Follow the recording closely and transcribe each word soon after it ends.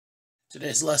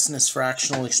Today's lesson is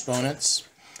fractional exponents,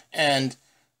 and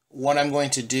what I'm going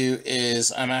to do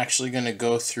is I'm actually going to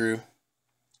go through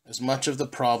as much of the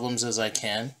problems as I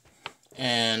can,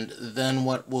 and then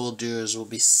what we'll do is we'll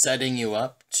be setting you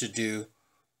up to do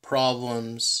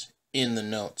problems in the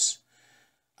notes.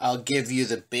 I'll give you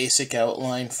the basic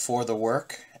outline for the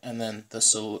work, and then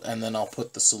I'll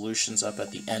put the solutions up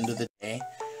at the end of the day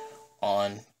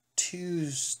on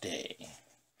Tuesday.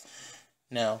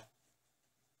 Now,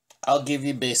 I'll give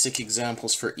you basic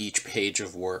examples for each page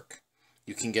of work.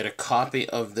 You can get a copy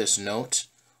of this note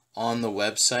on the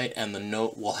website, and the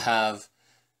note will have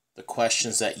the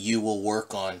questions that you will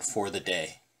work on for the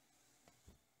day.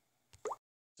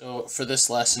 So for this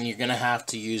lesson, you're going to have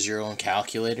to use your own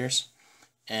calculators,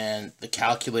 and the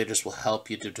calculators will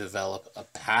help you to develop a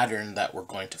pattern that we're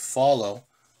going to follow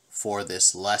for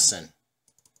this lesson.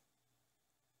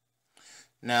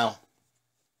 Now,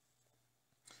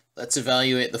 let's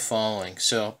evaluate the following.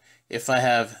 So if I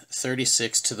have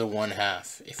 36 to the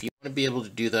 1/2, if you want to be able to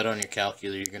do that on your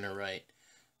calculator, you're going to write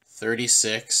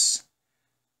 36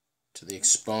 to the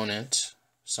exponent.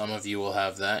 Some of you will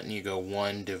have that, and you go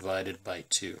 1 divided by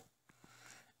 2.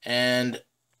 And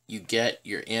you get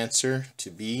your answer to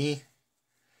be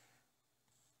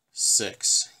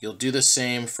 6. You'll do the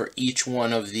same for each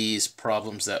one of these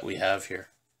problems that we have here.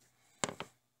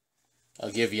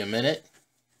 I'll give you a minute,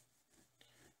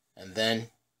 and then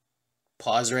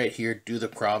pause right here, do the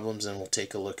problems, and we'll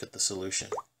take a look at the solution.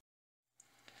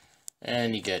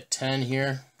 And you get 10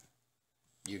 here,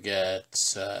 you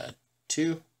get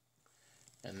 2,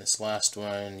 and this last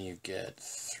one you get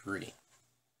 3.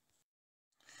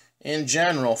 In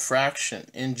general,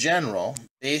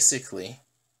 basically,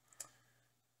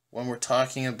 when we're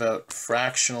talking about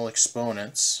fractional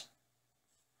exponents,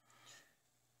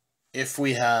 if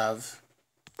we have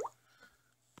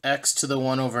x to the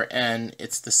 1 over n,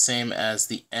 it's the same as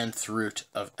the nth root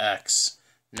of x.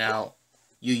 Now,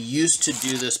 you used to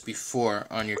do this before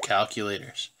on your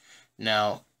calculators.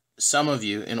 Now, some of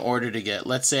you, in order to get,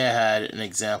 let's say I had an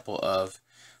example of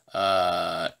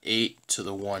 8 to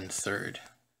the 1/3.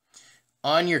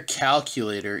 On your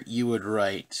calculator, you would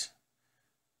write,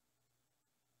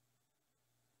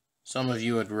 some of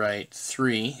you would write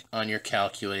 3 on your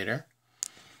calculator,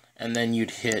 and then you'd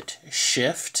hit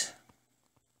shift,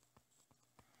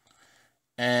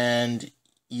 and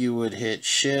you would hit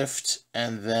shift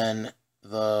and then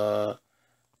the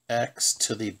x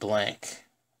to the blank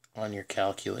on your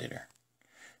calculator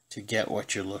to get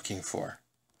what you're looking for,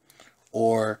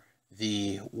 or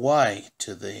the y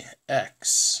to the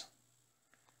x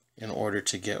in order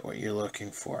to get what you're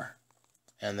looking for,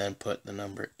 and then put the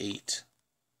number 8.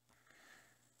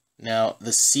 Now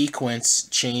the sequence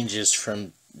changes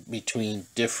from between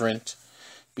different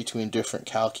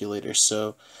calculators,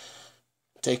 so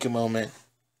take a moment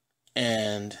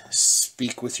and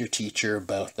speak with your teacher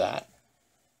about that.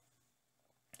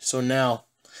 So now,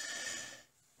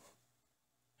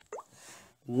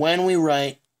 when we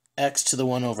write x to the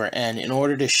 1 over n, in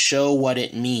order to show what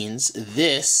it means,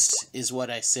 this is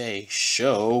what I say: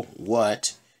 show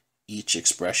what each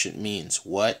expression means,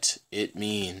 what it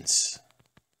means.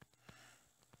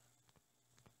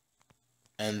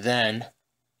 And then,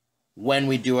 when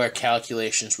we do our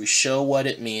calculations, we show what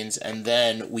it means, and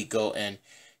then we go and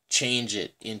change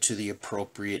it into the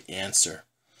appropriate answer.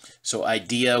 So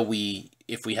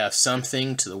if we have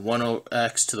something to the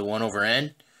x to the 1 over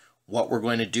n, what we're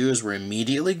going to do is we're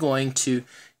immediately going to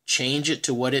change it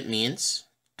to what it means,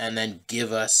 and then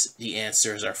give us the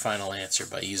answer as our final answer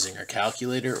by using our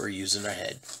calculator or using our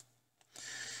head.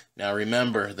 Now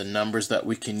remember, the numbers that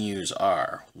we can use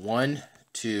are 1,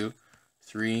 2,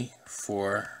 3,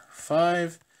 4,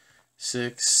 5,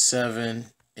 6,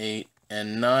 7, 8,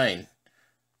 and 9,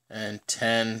 and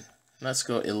 10. Let's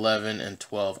go 11 and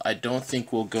 12. I don't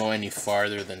think we'll go any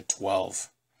farther than 12.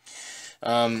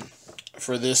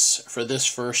 For this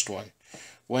first one,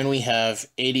 when we have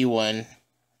 81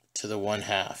 to the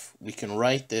 1/2, we can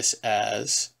write this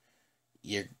as,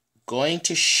 you're going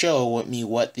to show me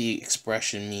what the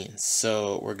expression means.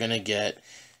 So we're going to get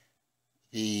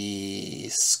the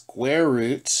square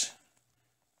root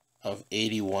of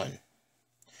 81.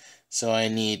 So I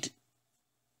need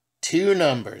two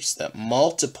numbers that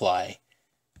multiply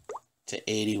to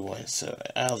 81. So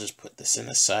I'll just put this in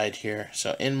the side here.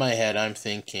 So in my head, I'm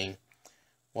thinking,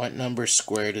 what number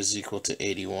squared is equal to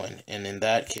 81? And in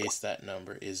that case, that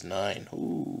number is 9.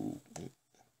 Ooh.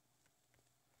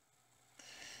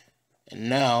 And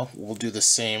now we'll do the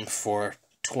same for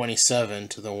 27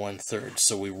 to the 1/3.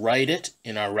 So we write it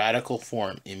in our radical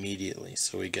form immediately.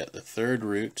 So we get the third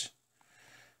root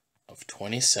of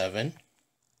 27,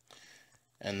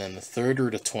 And then the third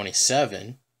root of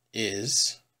 27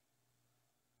 is,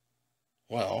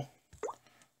 well,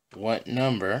 what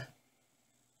number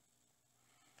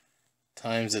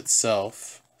times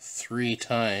itself 3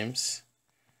 times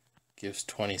gives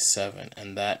 27?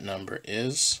 And that number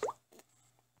is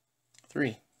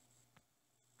 3.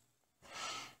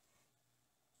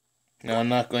 Now I'm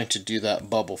not going to do that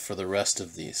bubble for the rest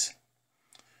of these.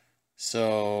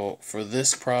 So for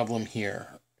this problem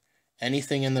here,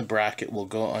 anything in the bracket will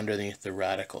go underneath the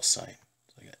radical sign.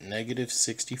 So I got negative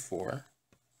 64,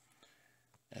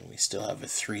 and we still have a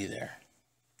 3 there.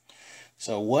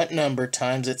 So what number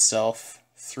times itself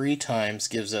 3 times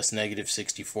gives us negative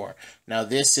 64? Now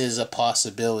this is a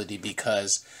possibility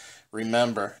because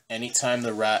remember, anytime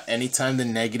the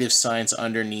negative sign's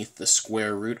underneath the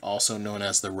square root, also known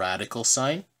as the radical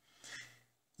sign,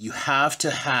 you have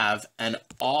to have an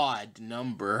odd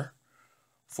number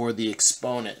for the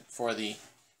exponent, for the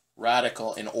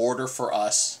radical, in order for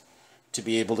us to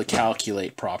be able to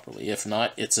calculate properly. If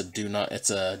not, it's a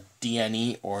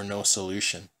DNE or no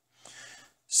solution.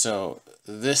 So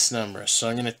this number, so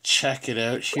I'm going to check it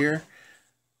out here.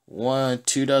 1,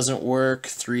 2 doesn't work,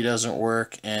 3 doesn't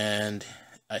work, and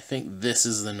I think this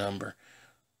is the number,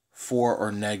 4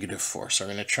 or negative 4. So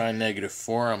I'm going to try negative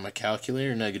 4 on my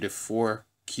calculator. Negative 4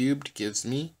 cubed gives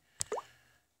me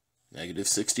negative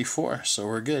 64, so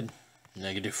we're good.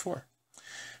 Negative 4.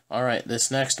 All right,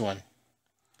 this next one,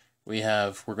 we're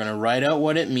going to write out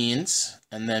what it means,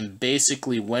 and then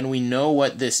basically when we know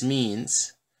what this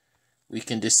means, we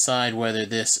can decide whether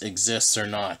this exists or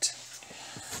not.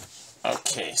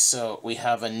 Okay, so we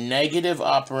have a negative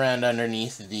operand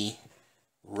underneath the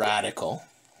radical.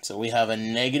 So we have a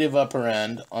negative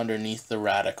operand underneath the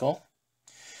radical,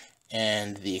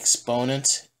 and the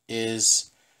exponent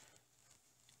is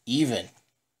even.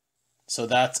 So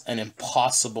that's an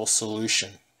impossible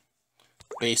solution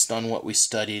based on what we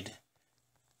studied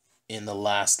in the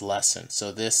last lesson.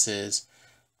 So this is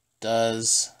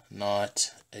does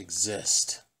not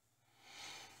exist,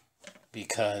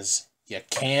 because you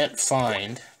can't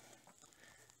find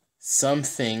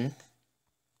something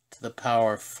to the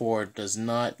power of 4 does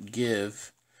not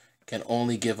give, can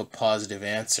only give a positive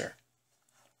answer,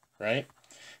 right?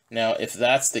 Now, if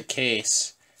that's the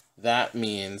case, that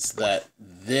means that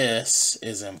this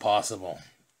is impossible.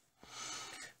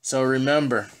 So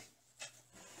remember,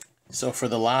 so for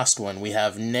the last one, we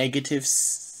have negative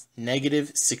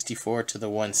 64 to the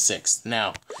 1/6.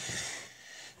 Now,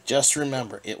 just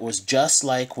remember, it was just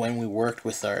like when we worked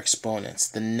with our exponents.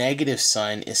 The negative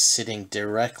sign is sitting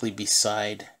directly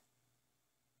beside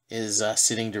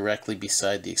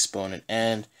the exponent,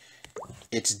 and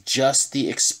it's just the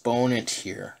exponent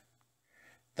here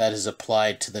that is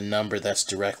applied to the number that's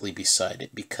directly beside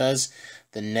it. Because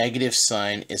the negative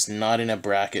sign is not in a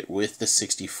bracket with the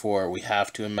 64, we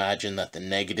have to imagine that the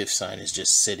negative sign is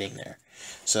just sitting there.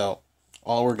 So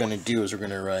all we're going to do is we're going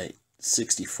to write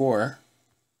 64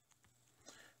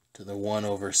 to the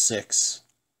 1/6.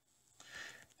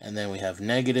 And then we have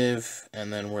negative,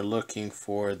 and then we're looking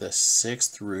for the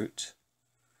 6th root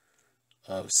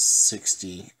of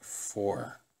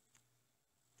 64.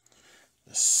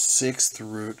 The 6th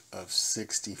root of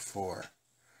 64.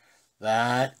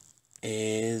 That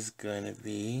is going to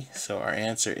be, so our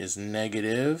answer is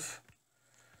negative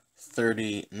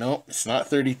 30. Nope, it's not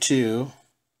 32.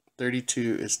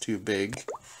 32 is too big.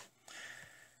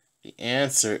 The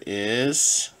answer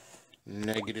is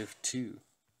negative 2.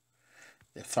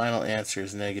 The final answer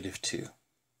is negative 2.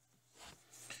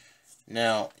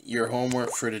 Now, your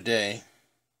homework for today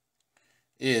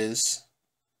is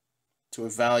to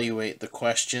evaluate the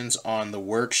questions on the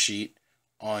worksheet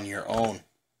on your own.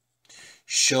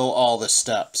 Show all the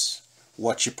steps.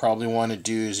 What you probably want to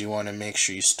do is you want to make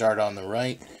sure you start on the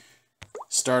right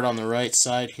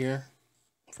side here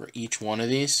for each one of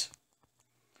these,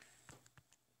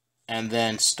 and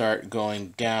then start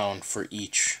going down for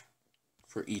each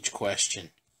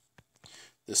question.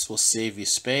 This will save you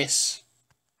space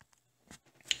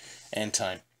and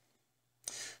time.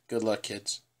 Good luck,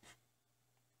 kids.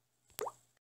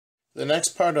 The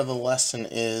next part of the lesson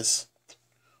is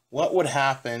what would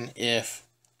happen if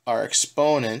our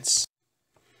exponents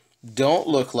don't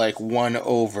look like 1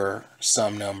 over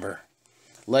some number.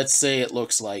 Let's say it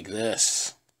looks like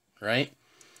this, right?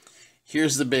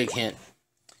 Here's the big hint.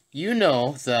 You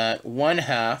know that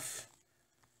 1/2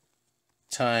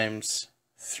 times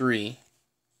 3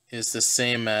 is the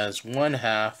same as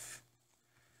 1/2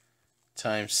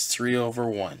 times 3 over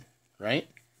 1, right?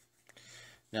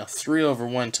 Now 3 over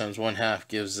 1 times 1/2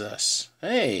 gives us,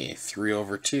 hey, 3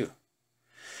 over 2.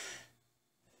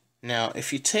 Now,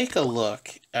 if you take a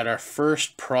look at our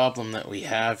first problem that we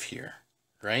have here,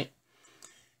 right?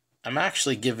 I'm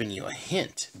actually giving you a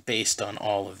hint based on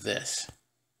all of this.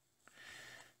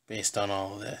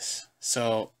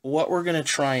 So what we're going to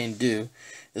try and do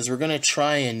is we're going to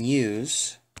try and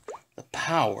use the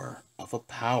power of a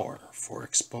power for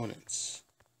exponents.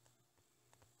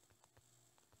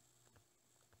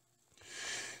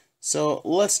 So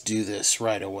let's do this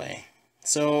right away.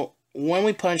 So when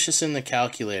we punch this in the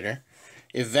calculator,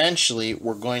 eventually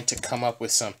we're going to come up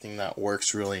with something that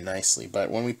works really nicely.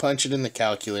 But when we punch it in the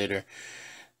calculator,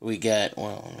 we get,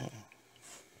 well,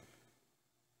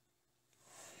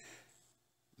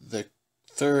 the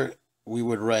third, we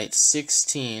would write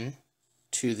 16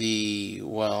 to the,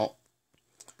 well,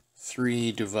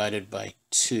 3 divided by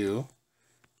 2,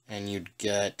 and you'd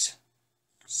get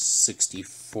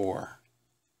 64.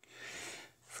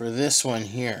 For this one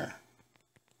here,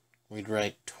 we'd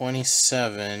write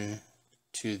 27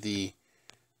 to the,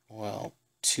 well,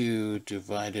 2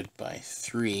 divided by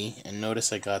 3, and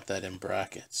notice I got that in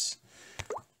brackets.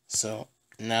 So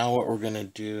now what we're going to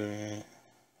do,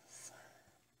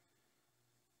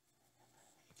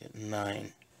 get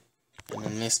 9, and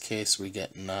in this case we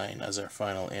get 9 as our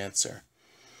final answer.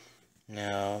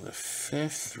 Now the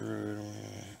fifth root,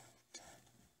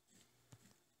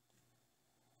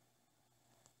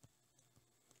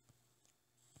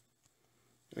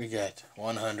 we get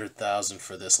 100,000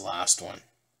 for this last one.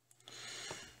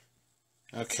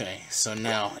 Okay, so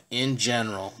now in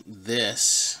general,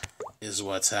 this is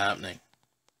what's happening.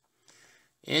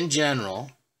 In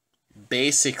general,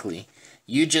 basically,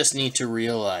 you just need to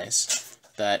realize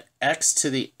that x to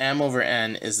the m over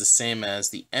n is the same as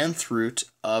the nth root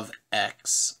of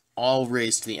x, all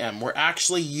raised to the m. We're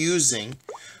actually using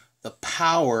the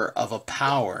power of a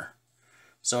power.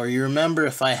 So you remember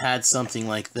if I had something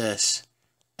like this,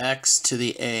 x to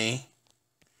the a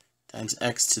times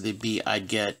x to the b, I'd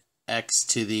get x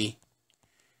to the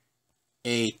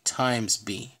a times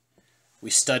b. We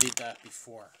studied that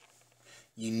before.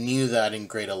 You knew that in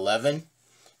grade 11,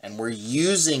 and we're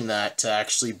using that to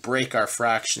actually break our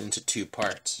fraction into two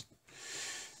parts.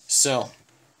 So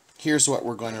here's what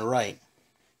we're going to write.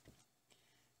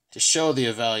 To show the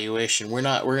evaluation, we're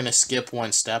going to skip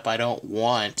one step. I don't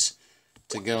want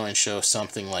to go and show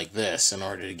something like this in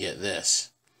order to get this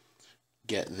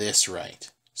right.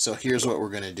 So here's what we're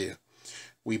going to do.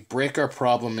 We break our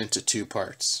problem into two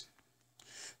parts.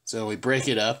 So we break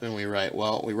it up and we write,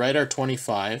 well, we write our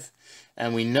 25,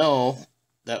 and we know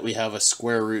that we have a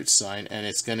square root sign, and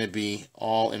it's going to be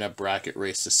all in a bracket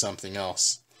raised to something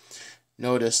else.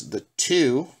 Notice the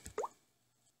 2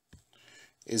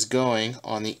 is going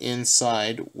on the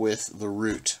inside with the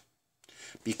root,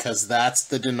 because that's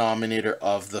the denominator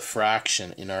of the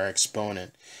fraction in our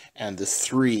exponent, and the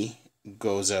 3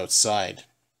 goes outside.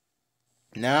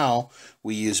 Now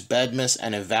we use BEDMAS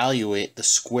and evaluate the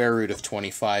square root of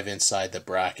 25 inside the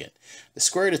bracket. The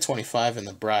square root of 25 in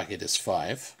the bracket is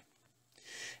 5.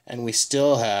 And we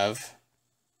still have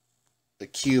the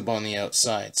cube on the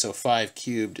outside. So 5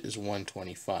 cubed is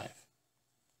 125.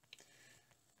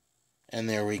 And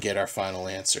there we get our final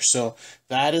answer. So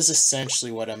that is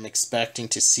essentially what I'm expecting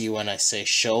to see when I say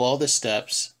show all the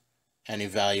steps and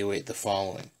evaluate the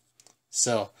following.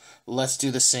 So let's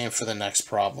do the same for the next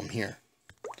problem here.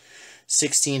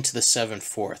 16 to the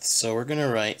 7/4. So we're going to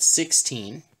write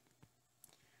 16,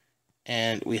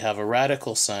 and we have a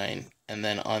radical sign, and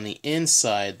then on the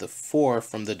inside, the 4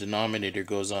 from the denominator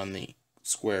goes on the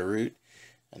square root,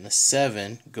 and the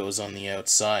 7 goes on the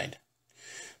outside.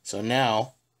 So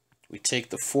now we take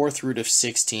the 4th root of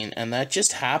 16, and that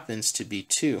just happens to be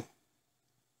 2.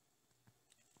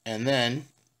 And then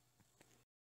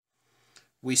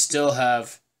we still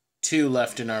have 2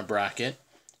 left in our bracket,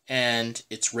 and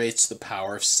it's raised to the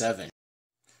power of 7.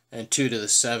 And 2 to the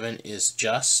 7 is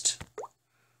just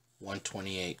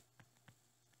 128.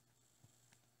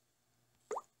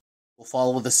 We'll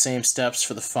follow the same steps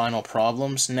for the final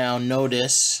problems. Now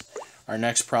notice our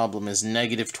next problem is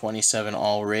negative 27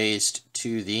 all raised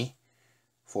to the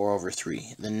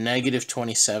 4/3. The negative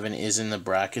 27 is in the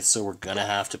bracket, so we're going to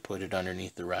have to put it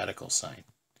underneath the radical sign.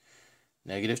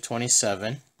 Negative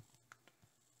 27.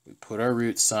 We put our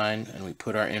root sign and we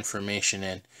put our information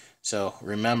in. So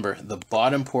remember, the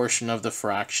bottom portion of the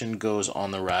fraction goes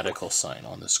on the radical sign,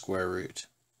 on the square root.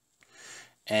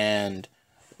 And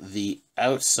the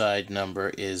outside number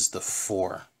is the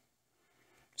 4.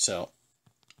 So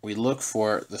we look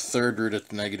for the 3rd root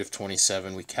of negative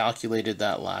 27. We calculated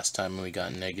that last time and we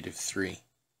got negative 3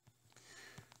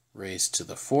 raised to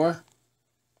the 4.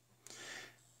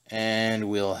 And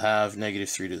we'll have negative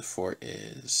 3 to the 4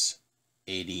 is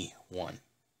 81.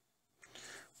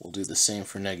 We'll do the same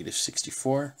for negative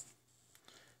 64.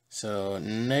 So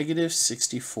negative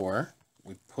 64,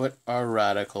 we put our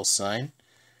radical sign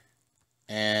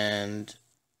and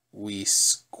we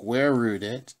square root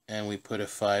it and we put a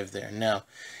 5 there. Now,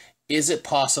 is it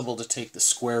possible to take the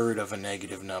square root of a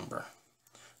negative number?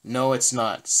 No, it's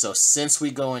not. So since we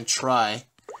go and try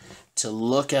to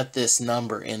look at this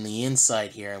number in the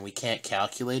inside here and we can't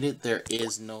calculate it, there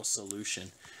is no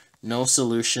solution. No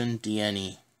solution,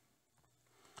 DNE.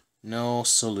 No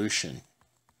solution.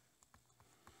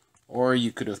 Or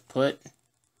you could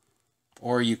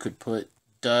put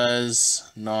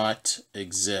does not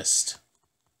exist.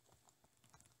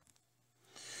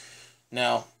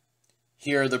 Now,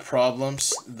 here are the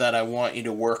problems that I want you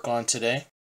to work on today.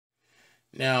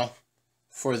 Now,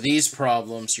 for these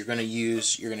problems, you're going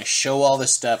to show all the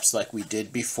steps like we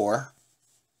did before,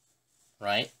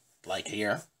 right? Like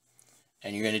here.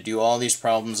 And you're going to do all these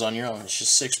problems on your own. It's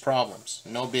just 6 problems.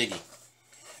 No biggie.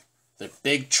 The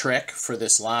big trick for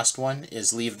this last one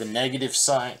is leave the negative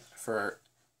sign for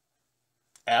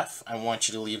F. I want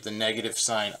you to leave the negative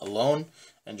sign alone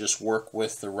and just work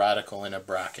with the radical in a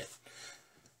bracket.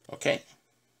 Okay?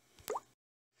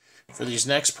 For these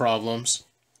next problems,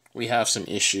 we have some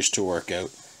issues to work out.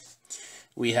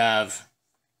 We have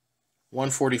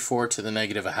 144 to the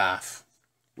negative a half.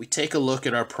 We take a look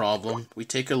at our problem. We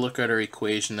take a look at our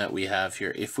equation that we have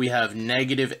here. If we have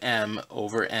negative m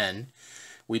over n,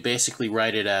 we basically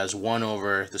write it as 1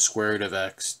 over the square root of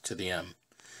x to the m.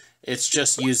 It's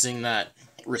just using that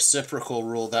reciprocal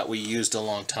rule that we used a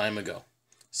long time ago.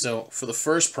 So for the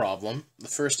first problem, the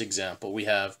first example, we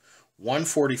have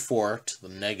 144 to the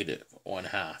negative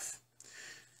 1/2.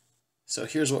 So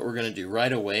here's what we're going to do.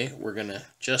 Right away, we're going to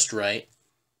just write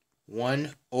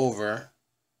 1 over,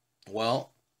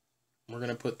 well, we're going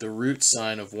to put the root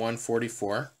sign of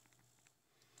 144,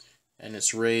 and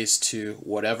it's raised to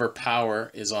whatever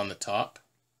power is on the top.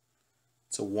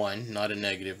 It's a 1, not a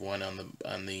negative 1.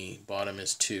 On the bottom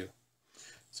is 2.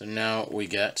 So now we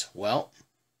get, well,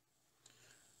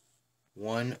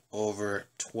 1 over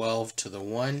 12 to the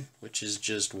 1, which is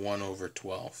just 1 over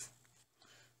 12.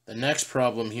 The next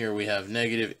problem here, we have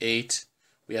negative 8.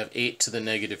 We have 8 to the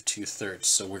negative 2/3.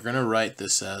 So we're going to write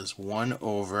this as 1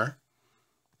 over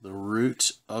the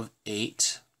root of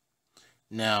 8.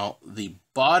 Now, the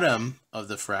bottom of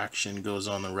the fraction goes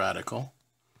on the radical,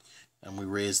 and we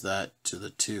raise that to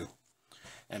the 2.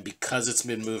 And because it's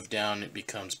been moved down, it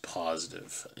becomes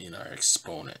positive in our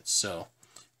exponent. So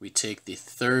we take the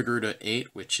 3rd root of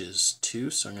 8, which is 2.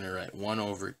 So I'm going to write 1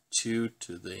 over 2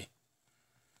 to the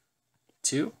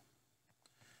 2.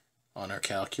 On our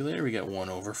calculator, we get 1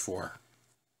 over 4.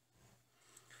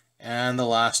 And the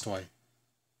last one,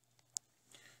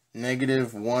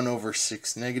 negative 1 over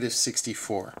 6, negative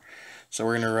 64. So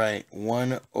we're going to write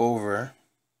 1 over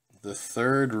the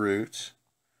 3rd root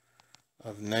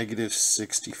of negative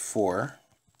 64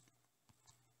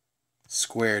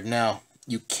 squared. Now,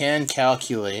 you can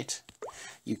calculate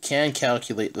the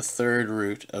 3rd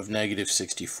root of negative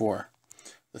 64.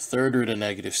 The 3rd root of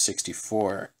negative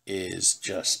 64 is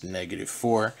just negative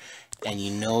 4, and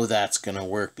you know that's going to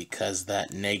work because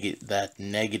that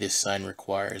negative sign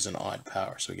requires an odd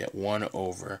power. So we get 1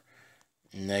 over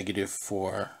negative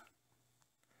 4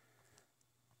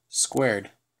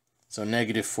 squared. So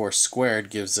negative 4 squared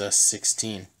gives us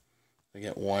 16. We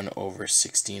get 1 over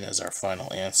 16 as our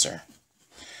final answer.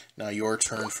 Now your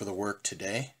turn for the work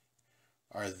today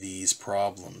are these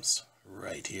problems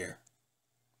right here.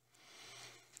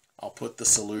 I'll put the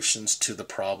solutions to the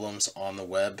problems on the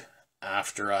web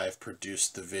after I've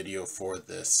produced the video for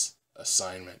this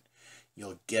assignment.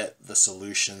 You'll get the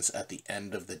solutions at the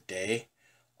end of the day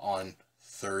on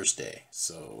Thursday.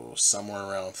 So somewhere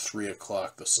around 3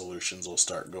 o'clock the solutions will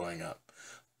start going up.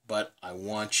 But I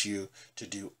want you to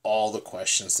do all the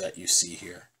questions that you see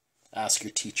here. Ask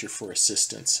your teacher for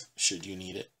assistance should you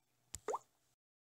need it.